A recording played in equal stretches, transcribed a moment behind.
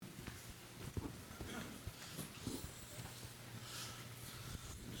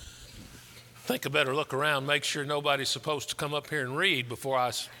think I better look around, make sure nobody's supposed to come up here and read before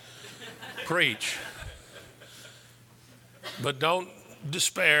I preach. But don't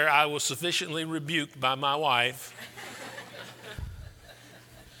despair. I was sufficiently rebuked by my wife.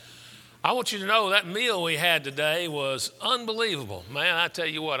 I want you to know that meal we had today was unbelievable. Man, I tell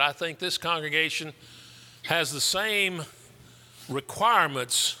you what, I think this congregation has the same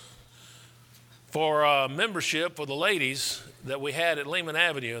requirements for membership for the ladies that we had at Lehman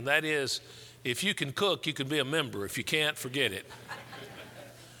Avenue, and that is, if you can cook, you can be a member. If you can't, forget it.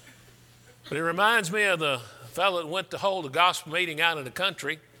 But it reminds me of the fellow that went to hold a gospel meeting out in the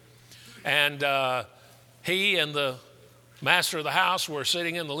country, and he and the master of the house were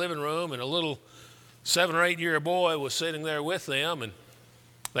sitting in the living room, and a little 7 or 8 year boy was sitting there with them, and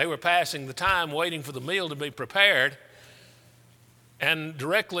they were passing the time waiting for the meal to be prepared. And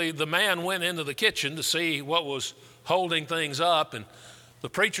directly the man went into the kitchen to see what was holding things up, and the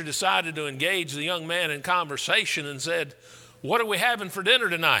preacher decided to engage the young man in conversation and said, "What are we having for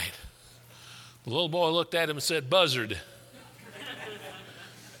dinner tonight?" The little boy looked at him and said, "Buzzard."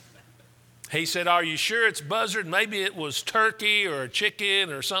 He said, "Are you sure it's buzzard? Maybe it was turkey or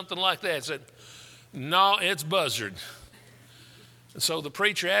chicken or something like that." He said, "No, it's buzzard." And so the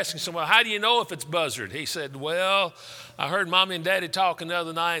preacher asked him, "Well, how do you know if it's buzzard?" He said, "Well, I heard Mommy and Daddy talking the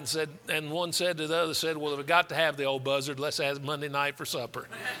other night, and one said to the other, said, well, we've got to have the old buzzard. Let's have it Monday night for supper."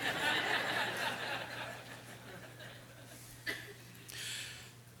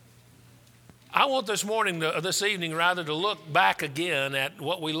 I want this evening, to look back again at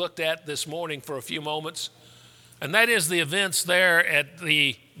what we looked at this morning for a few moments, and that is the events there at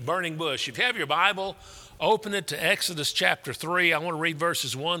the burning bush. If you have your Bible, open it to Exodus chapter 3. I want to read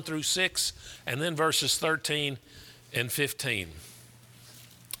verses 1 through 6, and then verses 13 and 15.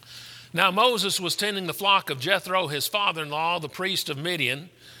 Now Moses was tending the flock of Jethro, his father-in-law, the priest of Midian,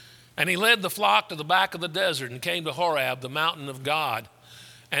 and he led the flock to the back of the desert and came to Horeb, the mountain of God.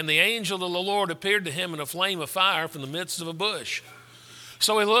 And the angel of the Lord appeared to him in a flame of fire from the midst of a bush.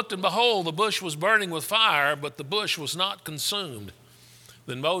 So he looked, and behold, the bush was burning with fire, but the bush was not consumed.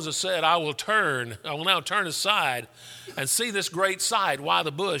 Then Moses said, I will now turn aside and see this great sight, why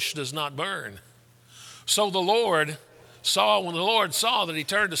the bush does not burn. So when the Lord saw that he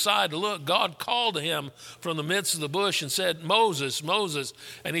turned aside to look, God called to him from the midst of the bush and said, Moses, Moses.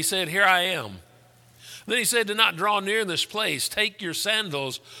 And he said, Here I am. Then he said, Do not draw near this place. Take your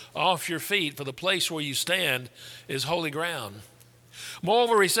sandals off your feet, for the place where you stand is holy ground.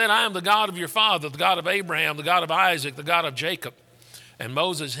 Moreover, he said, I am the God of your father, the God of Abraham, the God of Isaac, the God of Jacob. And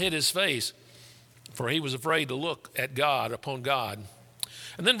Moses hid his face, for he was afraid to look at God, upon God.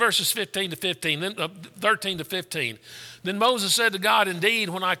 And then verses 13 to 15. Then Moses said to God, Indeed,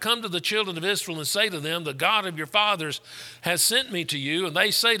 when I come to the children of Israel and say to them, The God of your fathers has sent me to you, and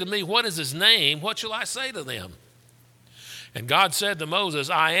they say to me, What is his name? What shall I say to them? And God said to Moses,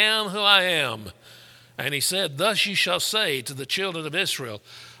 I am who I am. And he said, Thus you shall say to the children of Israel,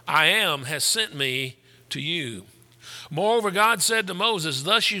 I am has sent me to you. Moreover, God said to Moses,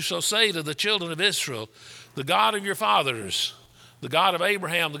 Thus you shall say to the children of Israel, The God of your fathers, the God of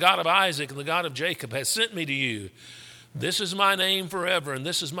Abraham, the God of Isaac, and the God of Jacob has sent me to you. This is my name forever, and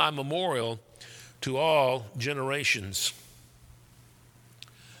this is my memorial to all generations.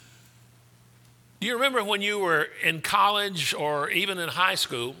 Do you remember when you were in college or even in high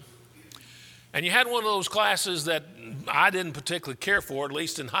school, and you had one of those classes that I didn't particularly care for, at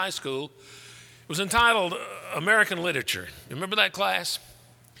least in high school? It was entitled American Literature. You remember that class?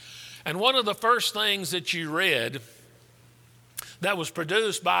 And one of the first things that you read that was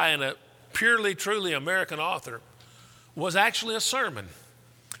produced by a purely, truly American author was actually a sermon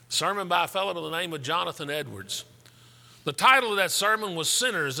by a fellow by the name of Jonathan Edwards. The title of that sermon was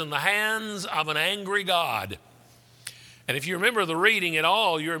Sinners in the Hands of an Angry God. And if you remember the reading at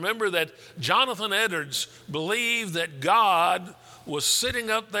all, you remember that Jonathan Edwards believed that God was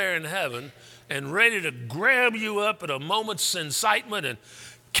sitting up there in heaven and ready to grab you up at a moment's incitement and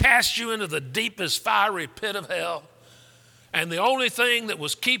cast you into the deepest fiery pit of hell. And the only thing that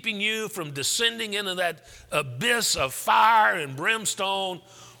was keeping you from descending into that abyss of fire and brimstone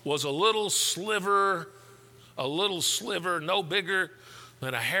was a little sliver, no bigger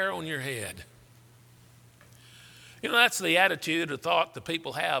than a hair on your head. You know, that's the attitude or thought that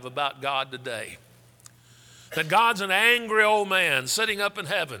people have about God today. That God's an angry old man sitting up in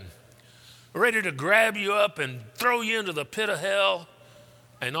heaven, ready to grab you up and throw you into the pit of hell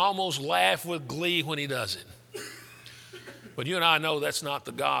and almost laugh with glee when he does it. But you and I know that's not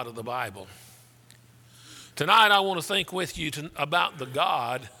the God of the Bible. Tonight I want to think with you about the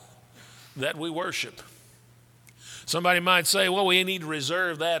God that we worship. Somebody might say, well, we need to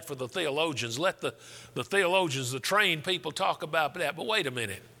reserve that for the theologians. Let the theologians, the trained people, talk about that. But wait a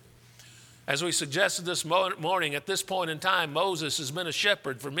minute. As we suggested this morning, at this point in time, Moses has been a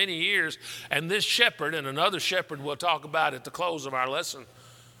shepherd for many years, and this shepherd, and another shepherd we'll talk about at the close of our lesson,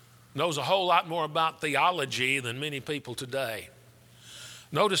 knows a whole lot more about theology than many people today.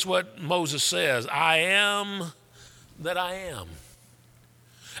 Notice what Moses says, I am that I am.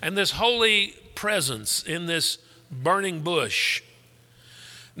 And this holy presence in this burning bush.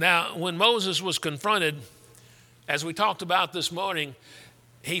 Now, when Moses was confronted, as we talked about this morning,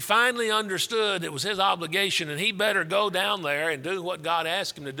 he finally understood it was his obligation and he better go down there and do what God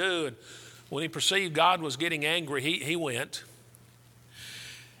asked him to do. And when he perceived God was getting angry, he went.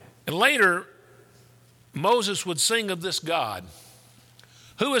 And later, Moses would sing of this God.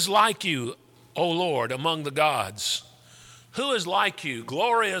 Who is like you, O Lord, among the gods? Who is like you,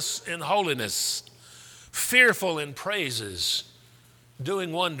 glorious in holiness, fearful in praises,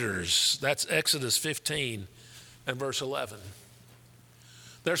 doing wonders? That's Exodus 15 and verse 11.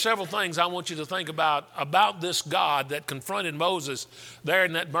 There are several things I want you to think about this God that confronted Moses there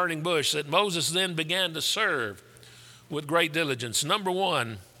in that burning bush, that Moses then began to serve with great diligence. Number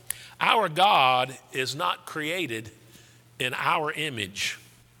one, our God is not created in our image.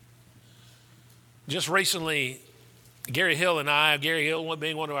 Just recently, Gary Hill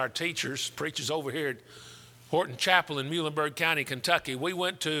being one of our teachers, preaches over here at Horton Chapel in Muhlenberg County, Kentucky. We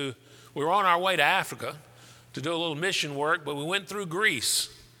were on our way to Africa to do a little mission work, but we went through Greece.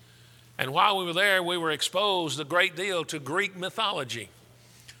 And while we were there, we were exposed a great deal to Greek mythology.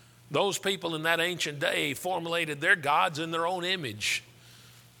 Those people in that ancient day formulated their gods in their own image.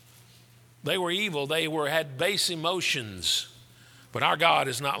 They were evil. They had base emotions. But our God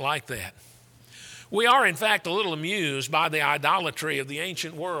is not like that. We are, in fact, a little amused by the idolatry of the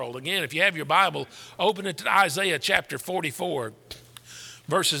ancient world. Again, if you have your Bible, open it to Isaiah chapter 44,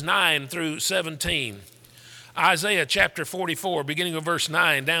 verses 9 through 17. Isaiah chapter 44, beginning of verse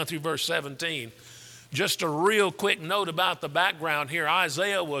 9 down through verse 17. Just a real quick note about the background here.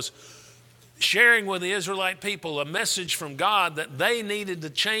 Isaiah was sharing with the Israelite people a message from God that they needed to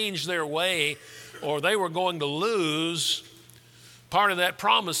change their way or they were going to lose part of that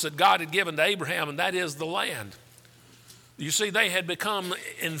promise that God had given to Abraham, and that is the land. You see, they had become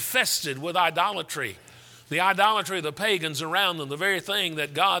infested with idolatry. The idolatry of the pagans around them, the very thing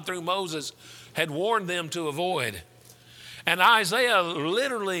that God through Moses had warned them to avoid. And Isaiah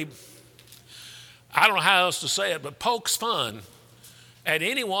literally, I don't know how else to say it, but pokes fun at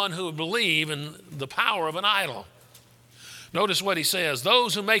anyone who would believe in the power of an idol. Notice what he says,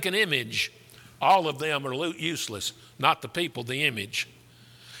 those who make an image, all of them are useless, not the people, the image.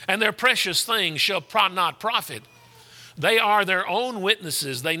 And their precious things shall not profit. They are their own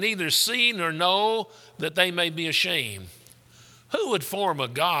witnesses. They neither see nor know that they may be ashamed. Who would form a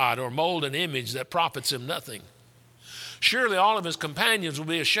god or mold an image that profits him nothing? Surely all of his companions will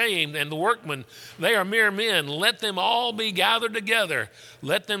be ashamed, and the workmen, they are mere men. Let them all be gathered together.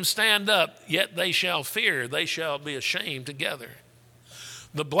 Let them stand up, yet they shall fear. They shall be ashamed together.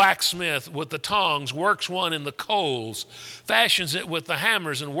 The blacksmith with the tongs works one in the coals, fashions it with the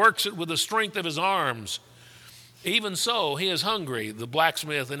hammers, and works it with the strength of his arms. Even so, he is hungry, the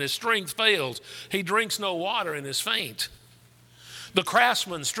blacksmith, and his strength fails. He drinks no water and is faint. The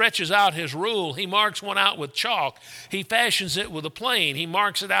craftsman stretches out his rule. He marks one out with chalk. He fashions it with a plane. He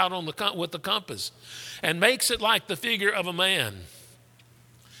marks it out with the compass and makes it like the figure of a man.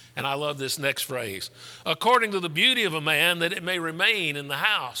 And I love this next phrase. According to the beauty of a man, that it may remain in the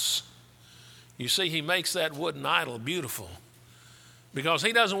house. You see, he makes that wooden idol beautiful because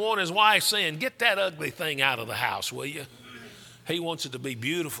he doesn't want his wife saying, get that ugly thing out of the house, will you? He wants it to be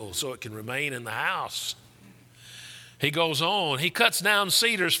beautiful so it can remain in the house. He goes on. He cuts down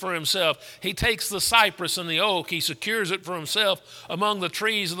cedars for himself. He takes the cypress and the oak. He secures it for himself among the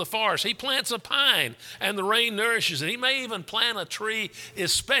trees of the forest. He plants a pine, and the rain nourishes it. He may even plant a tree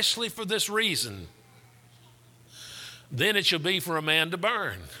especially for this reason. Then it shall be for a man to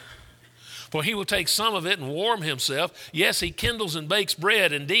burn. For he will take some of it and warm himself. Yes, he kindles and bakes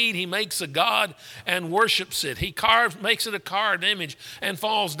bread. Indeed, he makes a god and worships it. He makes it a carved image and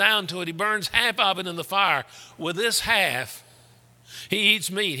falls down to it. He burns half of it in the fire. With this half, he eats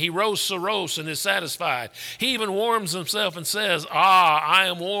meat. He roasts a roast and is satisfied. He even warms himself and says, I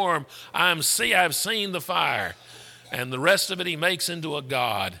am warm. I've seen the fire. And the rest of it he makes into a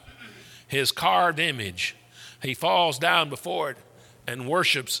god, his carved image. He falls down before it and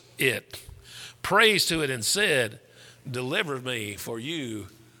worships it. Prays to it and said, deliver me, for you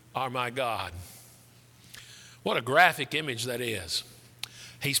are my God. What a graphic image that is.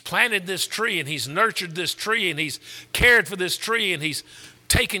 He's planted this tree and he's nurtured this tree and he's cared for this tree and he's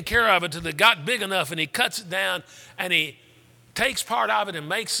taken care of it till it got big enough, and he cuts it down and he takes part of it and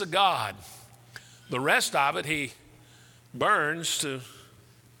makes a god. The rest of it he burns to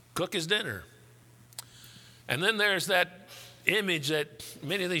cook his dinner. And then there's that image that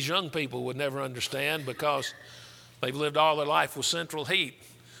many of these young people would never understand because they've lived all their life with central heat.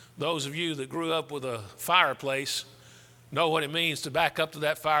 Those of you that grew up with a fireplace know what it means to back up to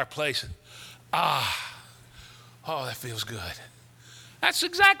that fireplace. Oh, that feels good. That's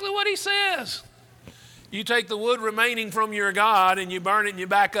exactly what he says. You take the wood remaining from your God and you burn it and you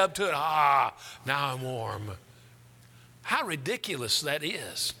back up to it. Now I'm warm. How ridiculous that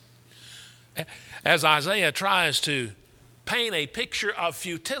is. As Isaiah tries to paint a picture of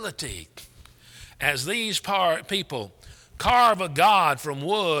futility, as these people carve a god from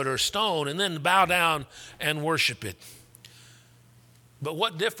wood or stone and then bow down and worship it. But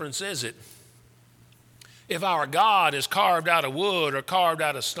what difference is it if our God is carved out of wood or carved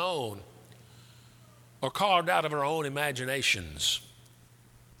out of stone or carved out of our own imaginations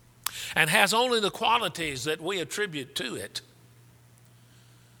and has only the qualities that we attribute to it?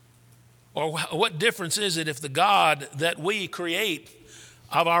 Or what difference is it if the God that we create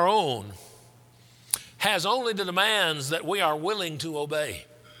of our own has only the demands that we are willing to obey?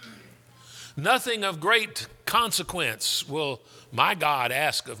 Nothing of great consequence will my God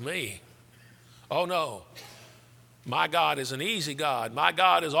ask of me. Oh no, my God is an easy God. My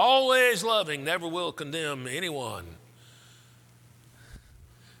God is always loving, never will condemn anyone.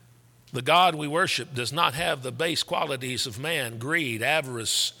 The God we worship does not have the base qualities of man: greed,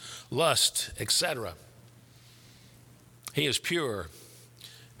 avarice, lust, etc. He is pure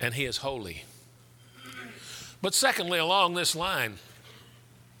and he is holy. But secondly, along this line,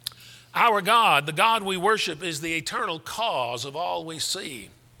 our God, the God we worship, is the eternal cause of all we see.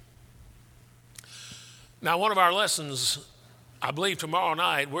 Now, one of our lessons, I believe tomorrow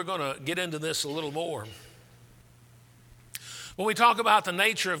night, we're going to get into this a little more. When we talk about the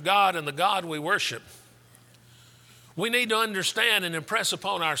nature of God and the God we worship, we need to understand and impress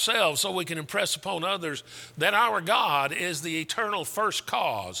upon ourselves so we can impress upon others that our God is the eternal first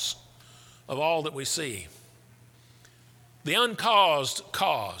cause of all that we see. The uncaused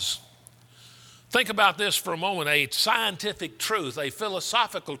cause. Think about this for a moment. A scientific truth, a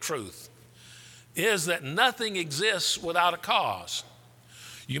philosophical truth, is that nothing exists without a cause.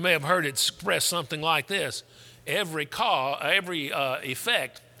 You may have heard it expressed something like this: every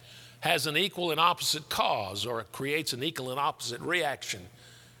effect has an equal and opposite cause, or it creates an equal and opposite reaction.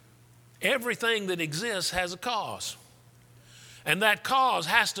 Everything that exists has a cause, and that cause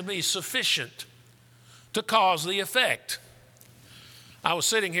has to be sufficient to cause the effect. I was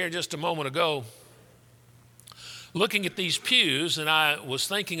sitting here just a moment ago looking at these pews, and I was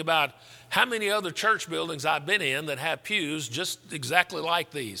thinking about how many other church buildings I've been in that have pews just exactly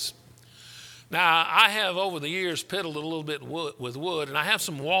like these. Now, I have over the years piddled a little bit with wood, and I have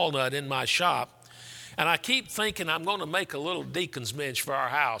some walnut in my shop, and I keep thinking I'm going to make a little deacon's bench for our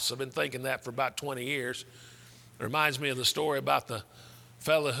house. I've been thinking that for about 20 years. It reminds me of the story about the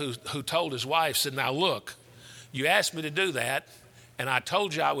fellow who told his wife, said, "Now look, you asked me to do that, and I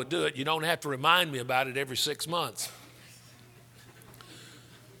told you I would do it. You don't have to remind me about it every 6 months."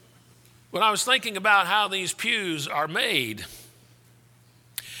 When I was thinking about how these pews are made,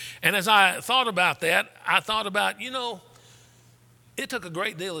 and as I thought about that, I thought about, it took a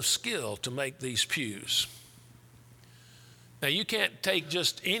great deal of skill to make these pews. Now, you can't take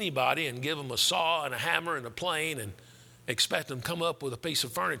just anybody and give them a saw and a hammer and a plane and expect them to come up with a piece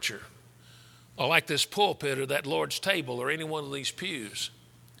of furniture, or like this pulpit or that Lord's table or any one of these pews.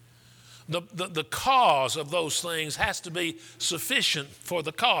 The cause of those things has to be sufficient for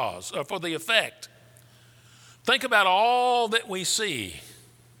the cause or for the effect. Think about all that we see,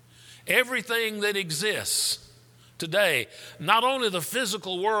 everything that exists today, not only the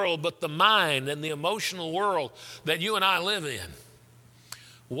physical world, but the mind and the emotional world that you and I live in.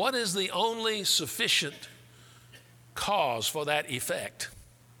 What is the only sufficient cause for that effect?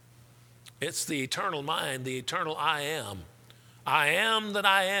 It's the eternal mind, the eternal I am. I am that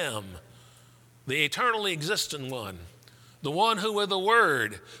I am, the eternally existent one, the one who with the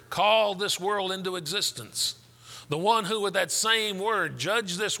word called this world into existence, the one who with that same word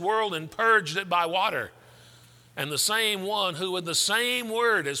judged this world and purged it by water, and the same one who with the same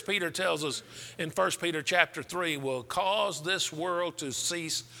word, as Peter tells us in 1 Peter chapter 3, will cause this world to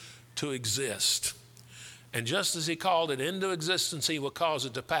cease to exist. And just as he called it into existence, he will cause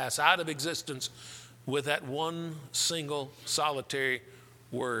it to pass out of existence with that one single solitary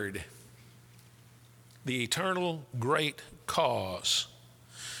word. The eternal great cause.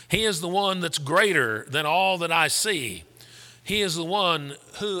 He is the one that's greater than all that I see. He is the one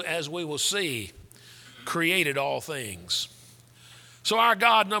who, as we will see, created all things. So our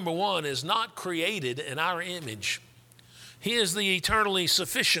God, number one, is not created in our image. He is the eternally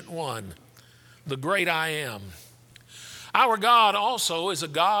sufficient one, the great I am. Our God also is a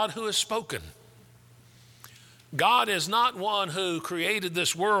God who has spoken. God is not one who created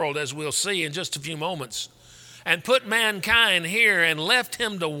this world, as we'll see in just a few moments, and put mankind here and left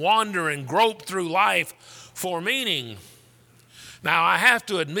him to wander and grope through life for meaning. Now, I have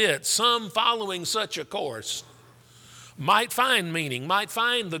to admit, some following such a course might find meaning, might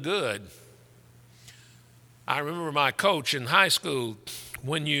find the good. I remember my coach in high school,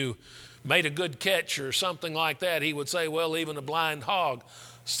 when you made a good catch or something like that, he would say, well, even a blind hog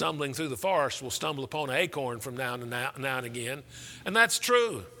stumbling through the forest will stumble upon an acorn from now and again. And that's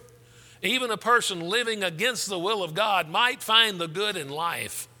true. Even a person living against the will of God might find the good in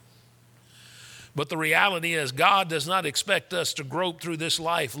life. But the reality is, God does not expect us to grope through this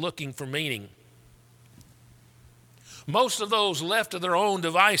life looking for meaning. Most of those left to their own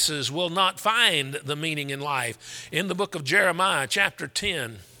devices will not find the meaning in life. In the book of Jeremiah, chapter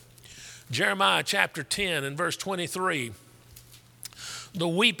 10, and verse 23, the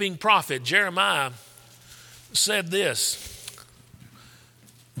weeping prophet Jeremiah said this.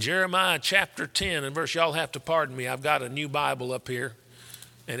 Jeremiah chapter 10 and verse, y'all have to pardon me, I've got a new Bible up here,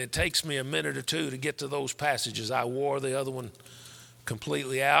 and it takes me a minute or two to get to those passages. I wore the other one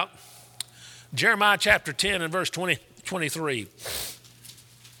completely out. Jeremiah chapter 10 and verse 23.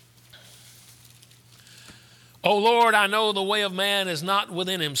 O Lord, I know the way of man is not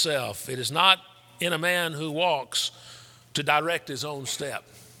within himself. It is not in a man who walks to direct his own step.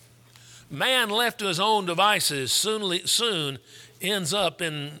 Man left to his own devices soon ends up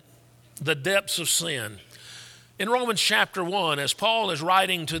in the depths of sin. In Romans chapter 1, as Paul is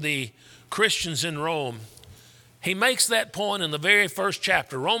writing to the Christians in Rome, he makes that point in the very first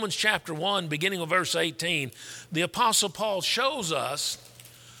chapter. Romans chapter 1, beginning of verse 18, the Apostle Paul shows us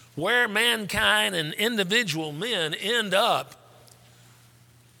where mankind and individual men end up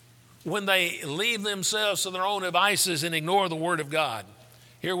when they leave themselves to their own devices and ignore the Word of God.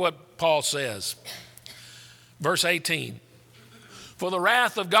 Hear what Paul says. Verse 18. For the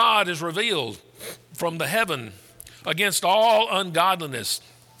wrath of God is revealed from the heaven against all ungodliness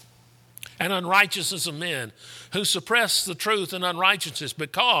and unrighteousness of men who suppress the truth in unrighteousness,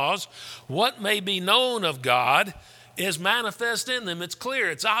 because what may be known of God is manifest in them. It's clear,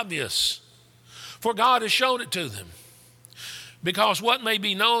 it's obvious. For God has shown it to them. Because what may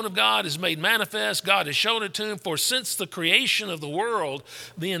be known of God is made manifest, God has shown it to him. For since the creation of the world,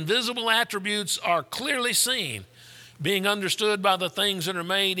 the invisible attributes are clearly seen, being understood by the things that are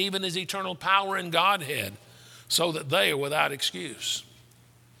made, even his eternal power and Godhead, so that they are without excuse.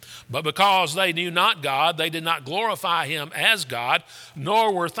 But because they knew not God, they did not glorify him as God,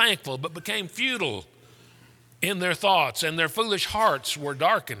 nor were thankful, but became futile in their thoughts, and their foolish hearts were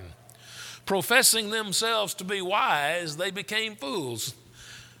darkened. Professing themselves to be wise, they became fools.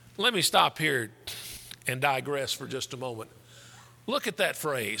 Let me stop here and digress for just a moment. Look at that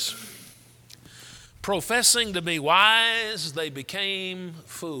phrase. Professing to be wise, they became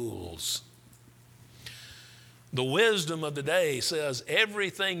fools. The wisdom of the day says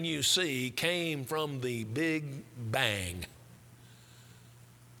everything you see came from the Big Bang.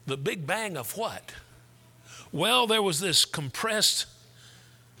 The Big Bang of what? Well, there was this compressed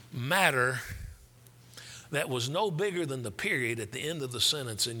matter that was no bigger than the period at the end of the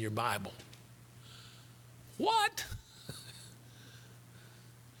sentence in your Bible. What?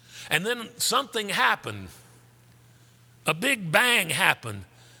 And then something happened. A big bang happened.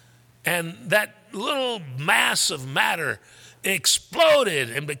 And that little mass of matter exploded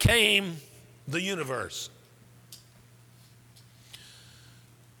and became the universe.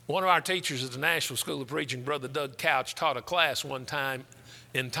 One of our teachers at the Nashville School of Preaching, Brother Doug Couch, taught a class one time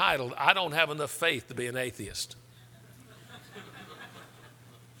entitled, I Don't Have Enough Faith to Be an Atheist.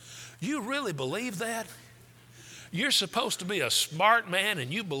 You really believe that? You're supposed to be a smart man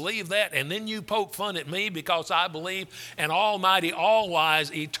and you believe that, and then you poke fun at me because I believe an almighty,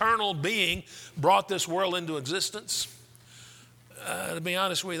 all-wise, eternal being brought this world into existence? To be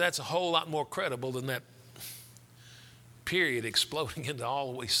honest with you, that's a whole lot more credible than that period exploding into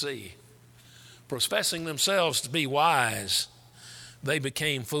all we see. Professing themselves to be wise, they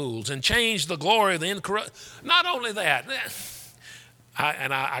became fools and changed the glory of the incorrupt. Not only that,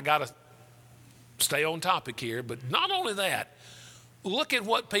 I got to stay on topic here, but not only that, look at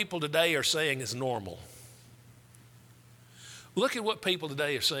what people today are saying is normal. Look at what people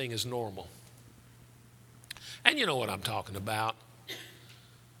today are saying is normal. And you know what I'm talking about.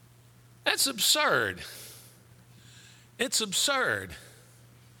 It's absurd. It's absurd.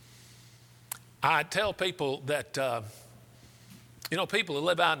 I tell people that, people who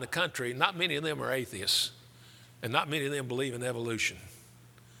live out in the country, not many of them are atheists, and not many of them believe in evolution.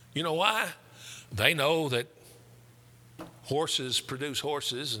 You know why? They know that horses produce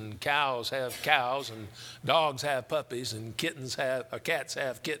horses, and cows have cows, and dogs have puppies, and cats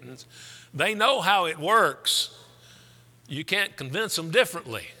have kittens. They know how it works. You can't convince them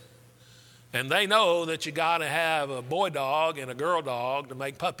differently. And they know that you got to have a boy dog and a girl dog to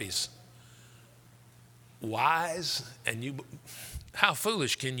make puppies. Wise, and how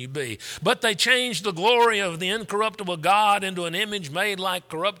foolish can you be? But they changed the glory of the incorruptible God into an image made like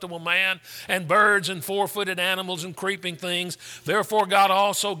corruptible man, and birds and four-footed animals and creeping things. Therefore God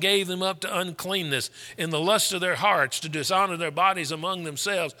also gave them up to uncleanness in the lust of their hearts, to dishonor their bodies among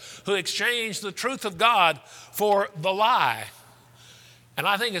themselves, who exchanged the truth of God for the lie. And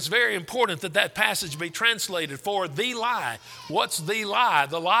I think it's very important that passage be translated for the lie. What's the lie?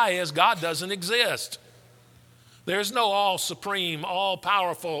 The lie is God doesn't exist. There's no all-supreme,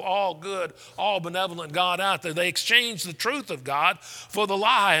 all-powerful, all-good, all-benevolent God out there. They exchanged the truth of God for the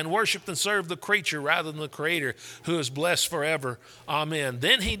lie and worshiped and served the creature rather than the Creator, who is blessed forever. Amen.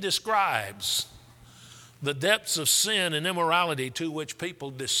 Then he describes the depths of sin and immorality to which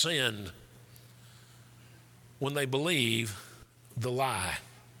people descend when they believe the lie.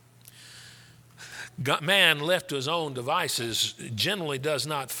 Man left to his own devices generally does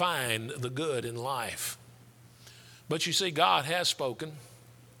not find the good in life. But you see, God has spoken.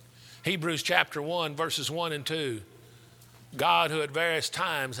 Hebrews chapter 1, verses 1 and 2. God, who at various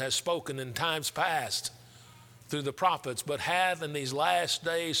times has spoken in times past through the prophets, but hath in these last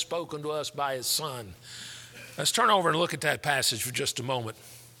days spoken to us by his Son. Let's turn over and look at that passage for just a moment.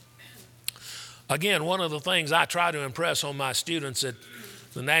 Again, one of the things I try to impress on my students at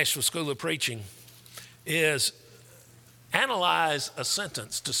the Nashville School of Preaching is analyze a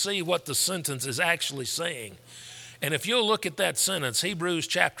sentence to see what the sentence is actually saying. And if you'll look at that sentence, Hebrews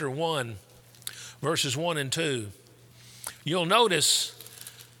chapter 1, verses 1 and 2, you'll notice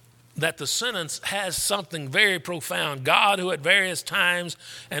that the sentence has something very profound. God, who at various times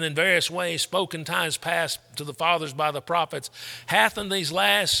and in various ways spoke in times past to the fathers by the prophets, hath in these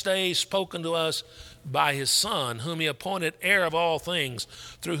last days spoken to us by his Son, whom he appointed heir of all things,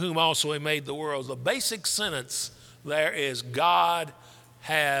 through whom also he made the world. The basic sentence there is God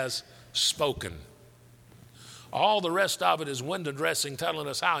has spoken. All the rest of it is window dressing, telling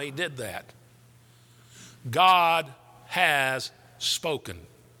us how he did that. God has spoken.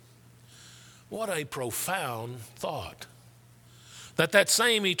 What a profound thought. That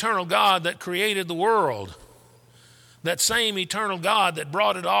same eternal God that created the world, that same eternal God that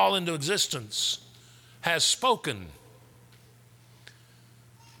brought it all into existence, has spoken.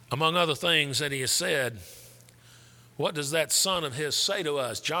 Among other things that he has said, what does that Son of his say to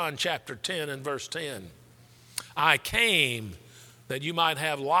us? John chapter 10 and verse 10. I came that you might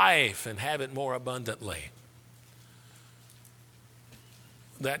have life and have it more abundantly.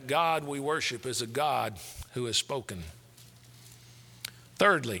 That God we worship is a God who has spoken.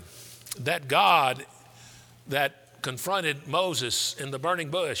 Thirdly, that God that confronted Moses in the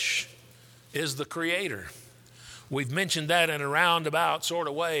burning bush is the Creator. We've mentioned that in a roundabout sort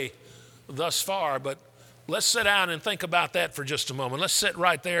of way thus far, but let's sit down and think about that for just a moment. Let's sit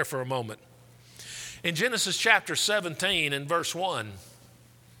right there for a moment. In Genesis chapter 17 and verse 1,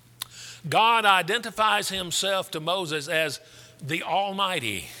 God identifies himself to Moses as the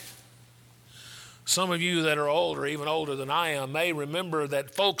Almighty. Some of you that are older, even older than I am, may remember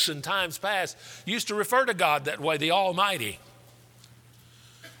that folks in times past used to refer to God that way, the Almighty.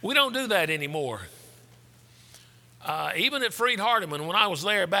 We don't do that anymore. Even at Freed Hardeman, when I was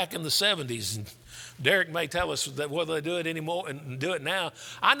there back in the 70s, and Derek may tell us that whether they do it anymore and do it now,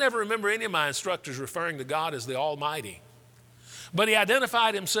 I never remember any of my instructors referring to God as the Almighty. But he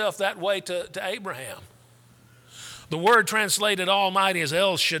identified himself that way to Abraham. The word translated Almighty is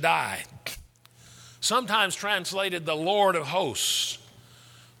El Shaddai, sometimes translated the Lord of hosts,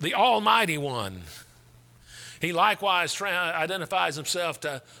 the Almighty One. He likewise identifies himself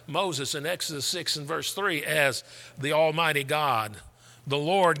to Moses in Exodus 6 and verse 3 as the Almighty God, the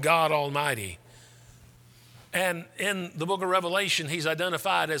Lord God Almighty. And in the book of Revelation, he's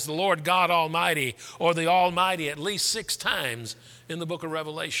identified as the Lord God Almighty, or the Almighty, at least 6 times in the book of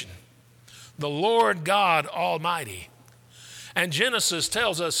Revelation. The Lord God Almighty. And Genesis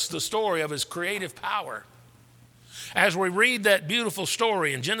tells us the story of his creative power. As we read that beautiful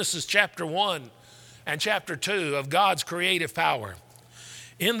story in Genesis chapter 1 and chapter 2 of God's creative power,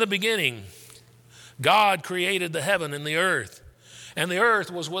 in the beginning, God created the heaven and the earth. And the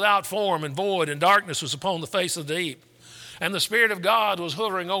earth was without form and void, and darkness was upon the face of the deep. And the Spirit of God was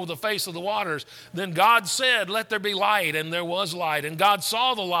hovering over the face of the waters. Then God said, let there be light, and there was light. And God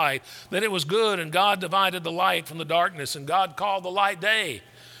saw the light, that it was good, and God divided the light from the darkness. And God called the light day,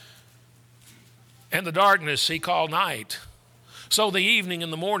 and the darkness he called night. So the evening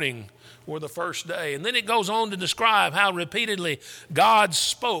and the morning were the first day. And then it goes on to describe how repeatedly God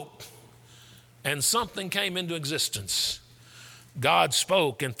spoke, and something came into existence. God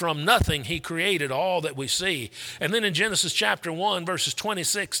spoke, and from nothing he created all that we see. And then in Genesis chapter 1, verses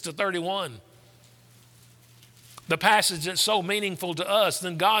 26 to 31, the passage that's so meaningful to us,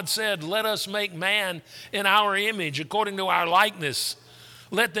 then God said, let us make man in our image, according to our likeness.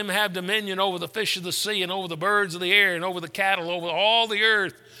 Let them have dominion over the fish of the sea, and over the birds of the air, and over the cattle, over all the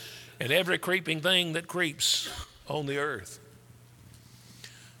earth, and every creeping thing that creeps on the earth.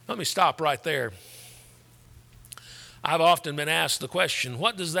 Let me stop right there. I've often been asked the question,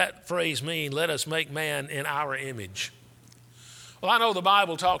 what does that phrase mean, let us make man in our image? Well, I know the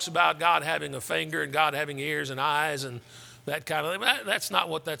Bible talks about God having a finger and God having ears and eyes and that kind of thing. That's not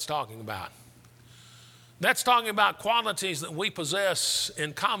what that's talking about. That's talking about qualities that we possess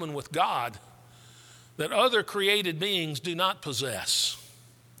in common with God that other created beings do not possess.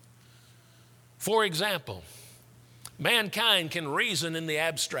 For example, mankind can reason in the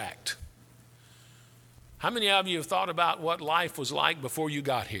abstract. How many of you have thought about what life was like before you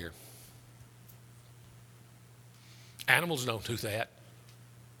got here? Animals don't do that.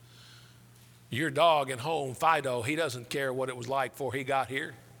 Your dog at home, Fido, he doesn't care what it was like before he got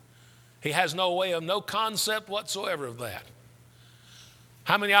here. He has no concept whatsoever of that.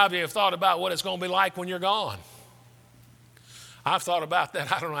 How many of you have thought about what it's going to be like when you're gone? I've thought about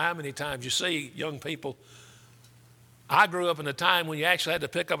that I don't know how many times. You see, young people, I grew up in a time when you actually had to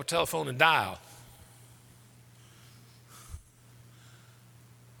pick up a telephone and dial.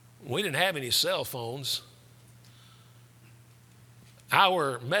 We didn't have any cell phones.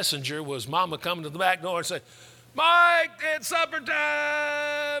 Our messenger was Mama coming to the back door and say, Mike, it's supper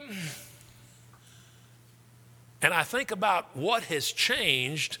time. And I think about what has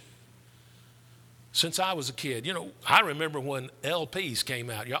changed since I was a kid. You know, I remember when LPs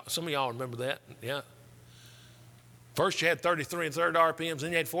came out. Some of y'all remember that? Yeah. First you had 33 and third RPMs, then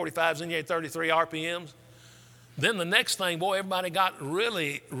you had 45s, then you had 33 RPMs. Then the next thing, boy, everybody got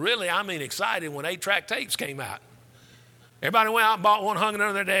really, excited when 8-track tapes came out. Everybody went out and bought one, hung it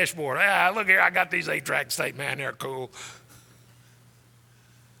under their dashboard. Look here, I got these 8-track tapes, man, they're cool.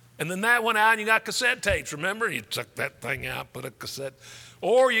 And then that went out and you got cassette tapes, remember? You took that thing out, put a cassette.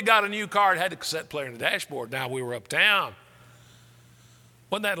 Or you got a new car that had a cassette player in the dashboard. Now we were uptown.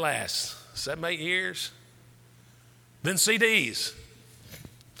 What'd that last? 7, 8 years? Then CDs.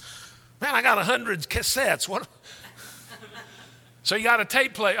 Man, I got 100 cassettes. What? So you got a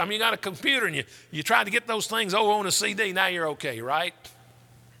tape player, you got a computer, and you try to get those things over on a CD. Now you're okay, right?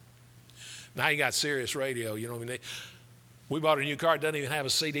 Now you got Sirius radio, you know what I mean? We bought a new car, it doesn't even have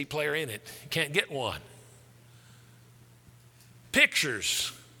a CD player in it. You can't get one.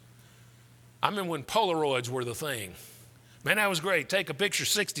 Pictures. I remember when Polaroids were the thing. Man, that was great. Take a picture,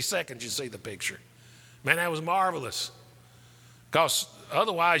 60 seconds, you see the picture. Man, that was marvelous. Because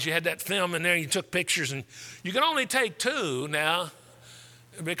otherwise you had that film in there, you took pictures, and you could only take 2 now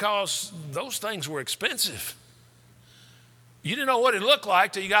because those things were expensive. You didn't know what it looked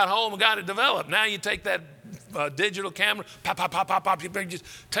like till you got home and got it developed. Now you take that digital camera, pop, pop, pop, pop, pop, you just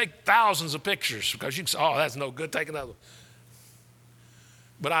take thousands of pictures because you can say, oh, that's no good, take another one.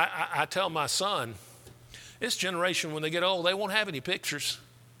 But I tell my son, this generation, when they get old, they won't have any pictures.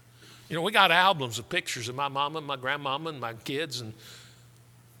 You know, we got albums of pictures of my mama and my grandmama and my kids, and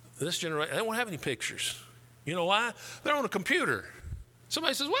this generation, they won't have any pictures. You know why? They're on a computer.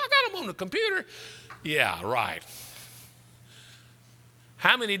 Somebody says, well, I got them on the computer. Yeah, right.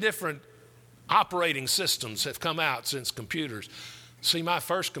 How many different operating systems have come out since computers? See, my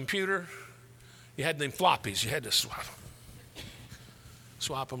first computer, you had them floppies. You had to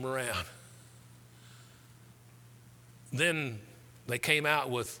swap them around. Then they came out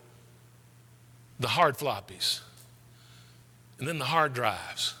with the hard floppies, and then the hard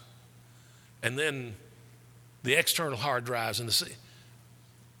drives, and then the external hard drives. And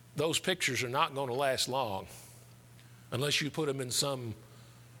those pictures are not going to last long unless you put them in some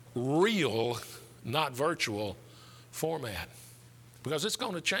real, not virtual format, because it's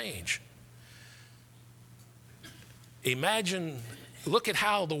going to change. Imagine, look at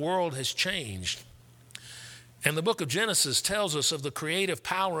how the world has changed. And the book of Genesis tells us of the creative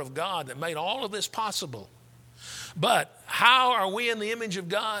power of God that made all of this possible. But how are we in the image of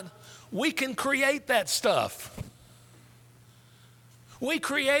God? We can create that stuff. We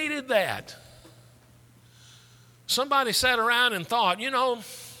created that. Somebody sat around and thought,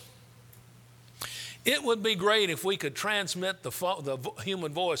 it would be great if we could transmit the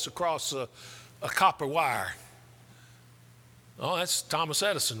human voice across a copper wire. Oh, that's Thomas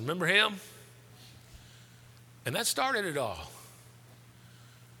Edison. Remember him? And that started it all.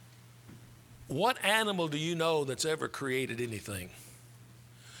 What animal do you know that's ever created anything?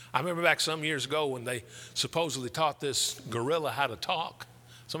 I remember back some years ago when they supposedly taught this gorilla how to talk.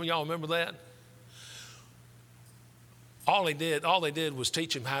 Some of y'all remember that? All they did was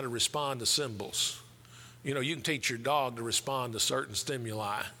teach him how to respond to symbols. You can teach your dog to respond to certain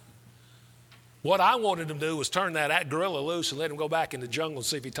stimuli. What I wanted him to do was turn that gorilla loose and let him go back in the jungle and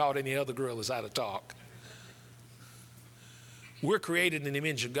see if he taught any other gorillas how to talk. We're created in the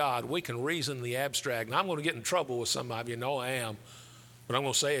image of God. We can reason in the abstract. And I'm going to get in trouble with some of you. I am. But I'm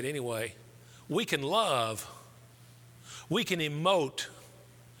going to say it anyway. We can love. We can emote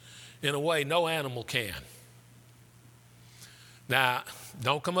in a way no animal can. Now,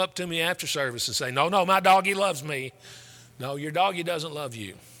 don't come up to me after service and say, no, my doggy loves me. No, your doggy doesn't love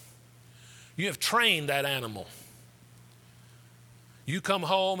you. You have trained that animal. You come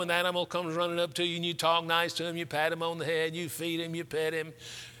home and the animal comes running up to you and you talk nice to him, you pat him on the head, you feed him, you pet him,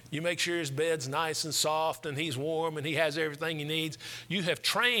 you make sure his bed's nice and soft and he's warm and he has everything he needs. You have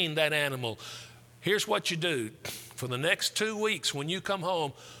trained that animal. Here's what you do. For the next 2 weeks when you come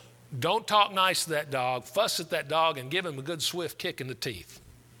home, don't talk nice to that dog, fuss at that dog and give him a good swift kick in the teeth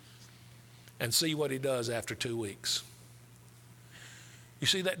and see what he does after 2 weeks. You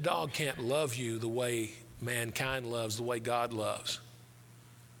see, that dog can't love you the way mankind loves, the way God loves.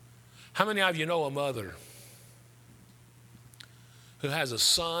 How many of you know a mother who has a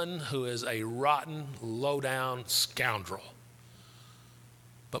son who is a rotten, low-down scoundrel,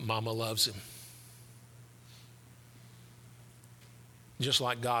 but mama loves him? Just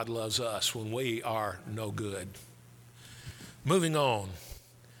like God loves us when we are no good. Moving on.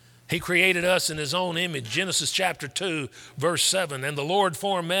 He created us in his own image. Genesis chapter 2, verse 7. And the Lord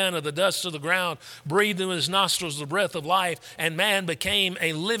formed man of the dust of the ground, breathed in his nostrils the breath of life, and man became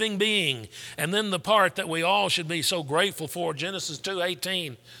a living being. And then the part that we all should be so grateful for, Genesis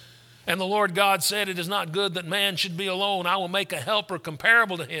 2:18. And the Lord God said, it is not good that man should be alone. I will make a helper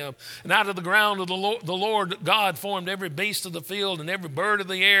comparable to him. And out of the ground of the Lord God formed every beast of the field and every bird of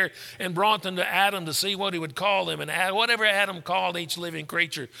the air and brought them to Adam to see what he would call them. And whatever Adam called each living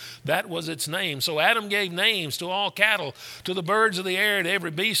creature, that was its name. So Adam gave names to all cattle, to the birds of the air, to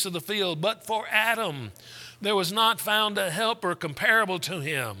every beast of the field. But for Adam, there was not found a helper comparable to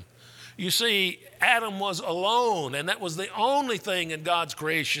him. You see, Adam was alone, and that was the only thing in God's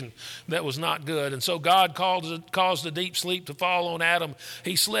creation that was not good. And so God caused a deep sleep to fall on Adam.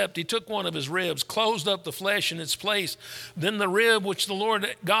 He slept. He took one of his ribs, closed up the flesh in its place. Then the rib which the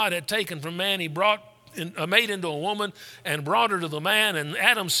Lord God had taken from man, he made into a woman and brought her to the man. And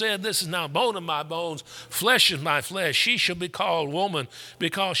Adam said, this is now bone of my bones, flesh of my flesh. She shall be called woman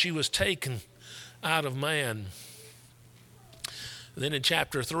because she was taken out of man. Then in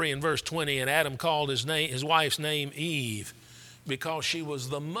chapter 3 and verse 20, and Adam called his wife's name Eve because she was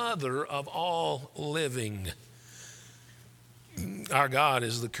the mother of all living. Our God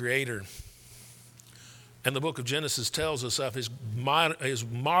is the creator. And the book of Genesis tells us of his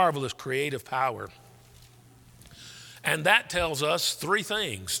marvelous creative power. And that tells us three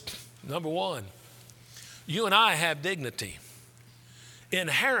things. Number one, you and I have dignity,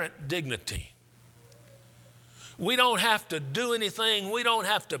 inherent dignity. We don't have to do anything. We don't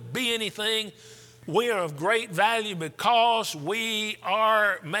have to be anything. We are of great value because we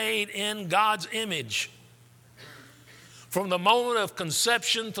are made in God's image. From the moment of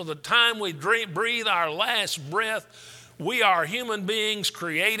conception to the time we breathe our last breath, we are human beings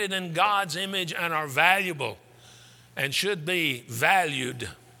created in God's image and are valuable and should be valued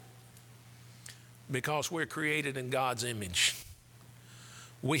because we're created in God's image.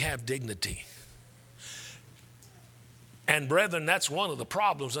 We have dignity. And brethren, that's one of the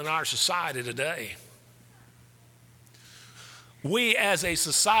problems in our society today. We as a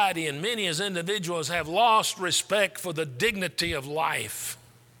society and many as individuals have lost respect for the dignity of life.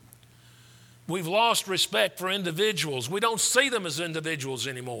 We've lost respect for individuals. We don't see them as individuals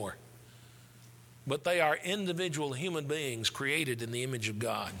anymore. But they are individual human beings created in the image of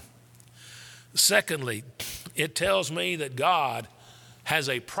God. Secondly, it tells me that God has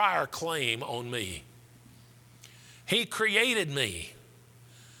a prior claim on me. He created me.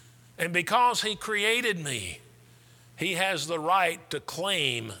 And because he created me, he has the right to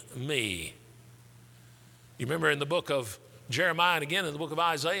claim me. You remember in the book of Jeremiah and again in the book of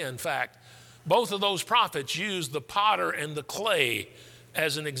Isaiah, in fact, both of those prophets used the potter and the clay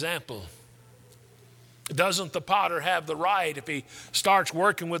as an example. Doesn't the potter have the right, if he starts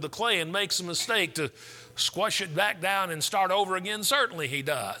working with the clay and makes a mistake, to squash it back down and start over again? Certainly he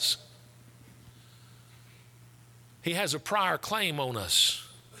does. He has a prior claim on us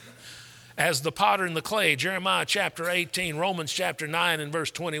as the potter in the clay. Jeremiah chapter 18, Romans chapter 9 and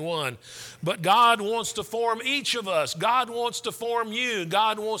verse 21. But God wants to form each of us. God wants to form you.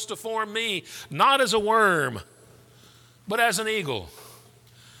 God wants to form me, not as a worm, but as an eagle.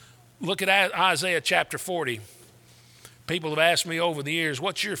 Look at Isaiah chapter 40. People have asked me over the years,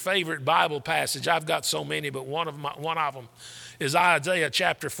 what's your favorite Bible passage? I've got so many, but one of them is Isaiah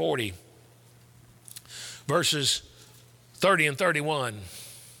chapter 40, verses 30 and 31.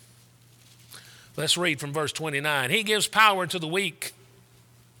 Let's read from verse 29. He gives power to the weak.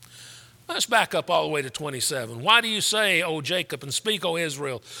 Let's back up all the way to 27. Why do you say, O Jacob, and speak, O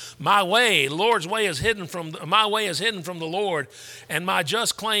Israel, my way, the Lord's way is hidden from my way is hidden from the Lord, and my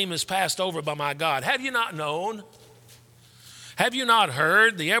just claim is passed over by my God. Have you not known? Have you not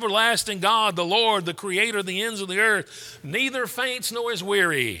heard? The everlasting God, the Lord, the creator of the ends of the earth, neither faints nor is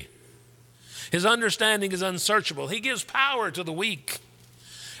weary. His understanding is unsearchable. He gives power to the weak,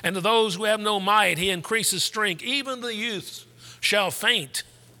 and to those who have no might, he increases strength. Even the youth shall faint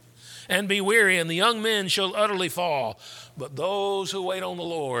and be weary, and the young men shall utterly fall. But those who wait on the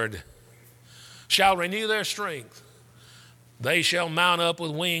Lord shall renew their strength. They shall mount up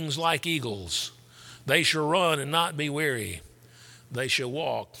with wings like eagles. They shall run and not be weary. They shall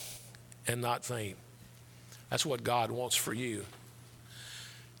walk and not faint. That's what God wants for you.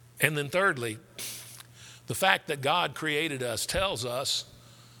 And then thirdly, the fact that God created us tells us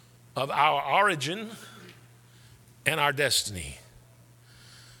of our origin and our destiny.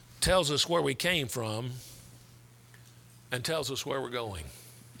 Tells us where we came from and tells us where we're going.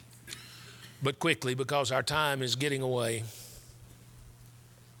 But quickly, because our time is getting away,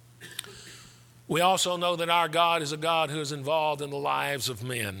 we also know that our God is a God who is involved in the lives of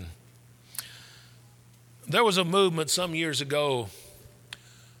men. There was a movement some years ago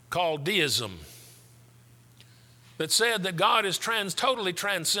called deism that said that God is totally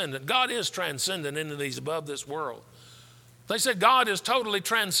transcendent. God is transcendent into these above this world. They said God is totally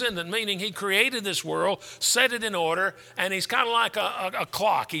transcendent, meaning he created this world, set it in order, and he's kind of like a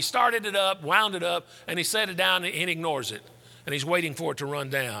clock. He started it up, wound it up, and he set it down and he ignores it. And he's waiting for it to run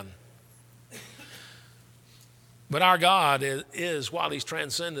down. But our God is, while he's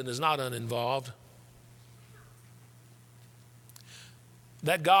transcendent, is not uninvolved.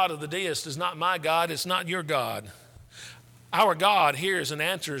 That God of the deist is not my God, it's not your God. Our God hears and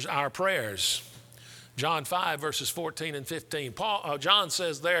answers our prayers. John 5, verses 14 and 15. John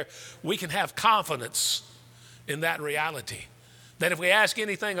says there, we can have confidence in that reality, that if we ask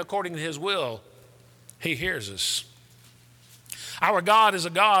anything according to his will, he hears us. Our God is a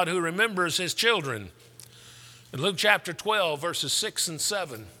God who remembers his children. In Luke chapter 12, verses 6 and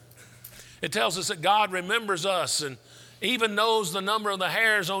 7, it tells us that God remembers us and even knows the number of the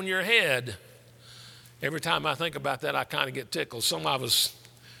hairs on your head. Every time I think about that, I kind of get tickled. Some of us,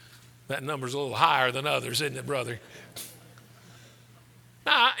 that number's a little higher than others, isn't it, brother?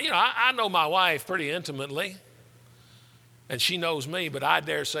 Now, I know my wife pretty intimately, and she knows me, but I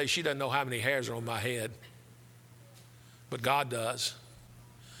dare say she doesn't know how many hairs are on my head. But God does.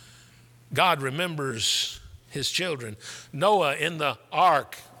 God remembers his children. Noah in the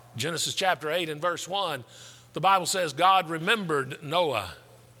ark, Genesis chapter 8 and verse 1, the Bible says God remembered Noah.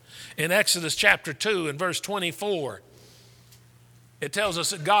 In Exodus chapter 2 and verse 24, it tells us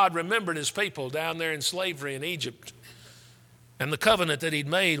that God remembered his people down there in slavery in Egypt and the covenant that he'd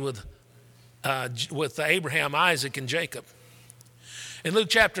made with Abraham, Isaac, and Jacob. In Luke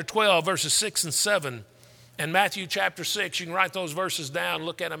chapter 12, verses 6 and 7, and Matthew chapter 6, you can write those verses down,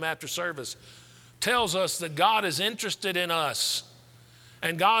 look at them after service, tells us that God is interested in us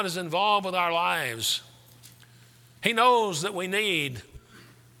and God is involved with our lives. He knows that we need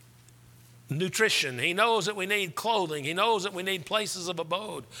nutrition. He knows that we need clothing. He knows that we need places of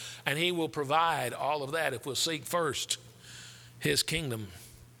abode. And he will provide all of that if we'll seek first his kingdom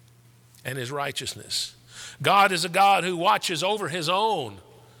and his righteousness. God is a God who watches over his own.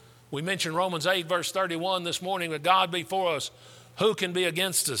 We mentioned Romans 8, verse 31 this morning, that God be for us, who can be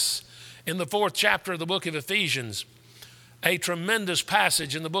against us? In the 4th chapter of the book of Ephesians, a tremendous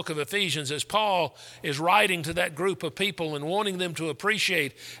passage in the book of Ephesians as Paul is writing to that group of people and wanting them to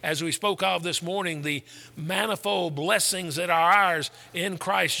appreciate, as we spoke of this morning, the manifold blessings that are ours in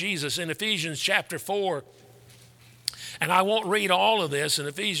Christ Jesus. In Ephesians chapter 4, and I won't read all of this, in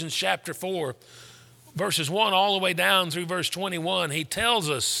Ephesians chapter 4, verses 1 all the way down through verse 21, he tells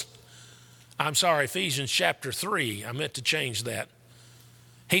us, Ephesians chapter 3, I meant to change that.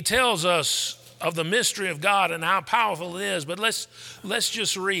 He tells us of the mystery of God and how powerful it is. But let's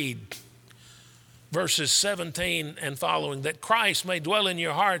just read verses 17 and following. That Christ may dwell in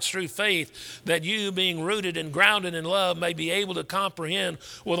your hearts through faith, that you, being rooted and grounded in love, may be able to comprehend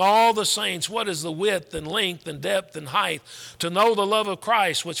with all the saints what is the width and length and depth and height, to know the love of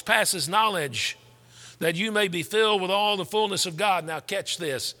Christ which passes knowledge, that you may be filled with all the fullness of God. Now catch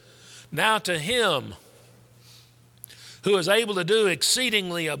this. Now to him who is able to do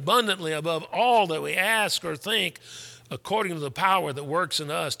exceedingly abundantly above all that we ask or think, according to the power that works in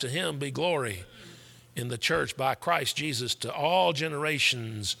us, to him be glory in the church by Christ Jesus to all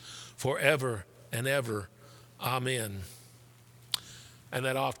generations forever and ever. Amen. And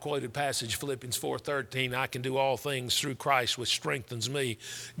that oft-quoted passage, Philippians 4:13, I can do all things through Christ which strengthens me.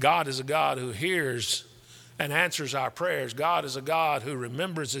 God is a God who hears and answers our prayers. God is a God who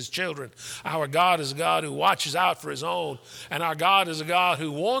remembers his children. Our God is a God who watches out for his own. And our God is a God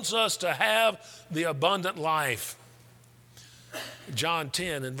who wants us to have the abundant life. John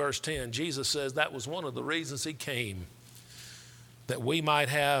 10 and verse 10, Jesus says that was one of the reasons he came, that we might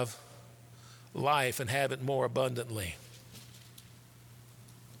have life and have it more abundantly.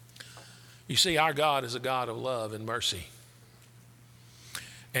 You see, our God is a God of love and mercy.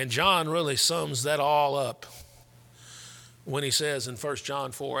 And John really sums that all up when he says in 1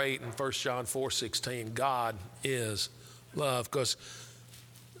 John 4:8 and 1 John 4:16, God is love, because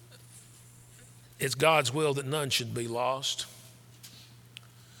it's God's will that none should be lost.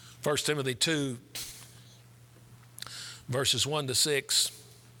 1 Timothy 2, verses 1 to 6,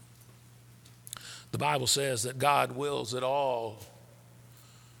 the Bible says that God wills that all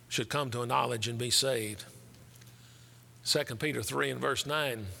should come to a knowledge and be saved. 2 Peter 3 and verse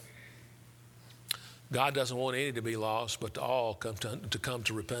 9, God doesn't want any to be lost, but to all come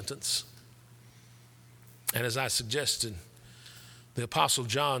to repentance. And as I suggested, the Apostle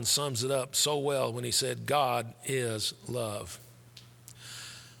John sums it up so well when he said, God is love.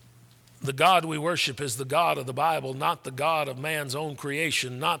 The God we worship is the God of the Bible, not the God of man's own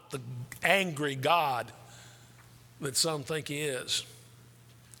creation, not the angry God that some think he is.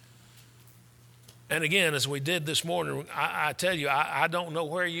 And again, as we did this morning, I tell you, I don't know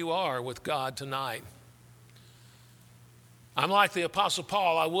where you are with God tonight. I'm like the Apostle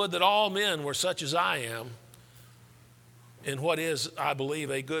Paul. I would that all men were such as I am in what is, I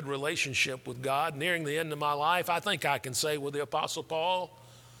believe, a good relationship with God. Nearing the end of my life, I think I can say with the Apostle Paul,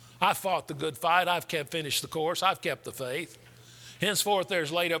 I fought the good fight. I've finished the course. I've kept the faith. Henceforth,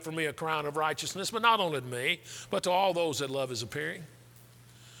 there's laid up for me a crown of righteousness, but not only to me, but to all those that love his appearing.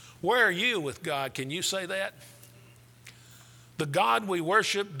 Where are you with God? Can you say that? The God we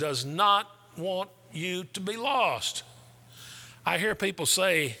worship does not want you to be lost. I hear people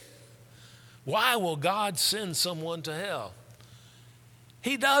say, why will God send someone to hell?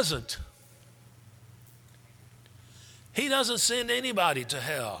 He doesn't. He doesn't send anybody to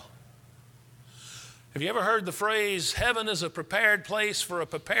hell. Have you ever heard the phrase, heaven is a prepared place for a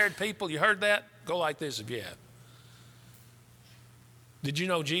prepared people? You heard that? Go like this if you have. Did you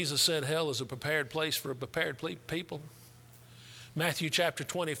know Jesus said hell is a prepared place for a prepared people? Matthew chapter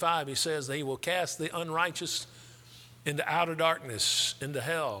 25, he says that he will cast the unrighteous into outer darkness, into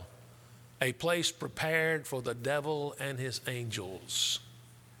hell, a place prepared for the devil and his angels.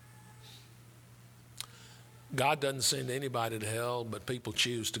 God doesn't send anybody to hell, but people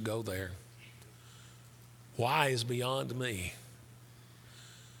choose to go there. Why is beyond me.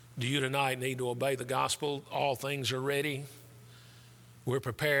 Do you tonight need to obey the gospel? All things are ready. We're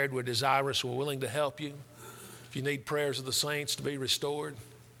prepared, we're desirous, we're willing to help you. If you need prayers of the saints to be restored,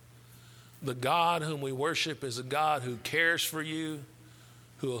 the God whom we worship is a God who cares for you,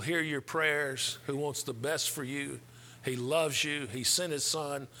 who will hear your prayers, who wants the best for you. He loves you. He sent his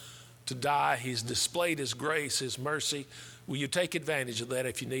son to die. He's displayed his grace, his mercy. Will you take advantage of that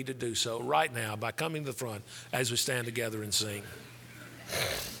if you need to do so right now by coming to the front as we stand together and sing?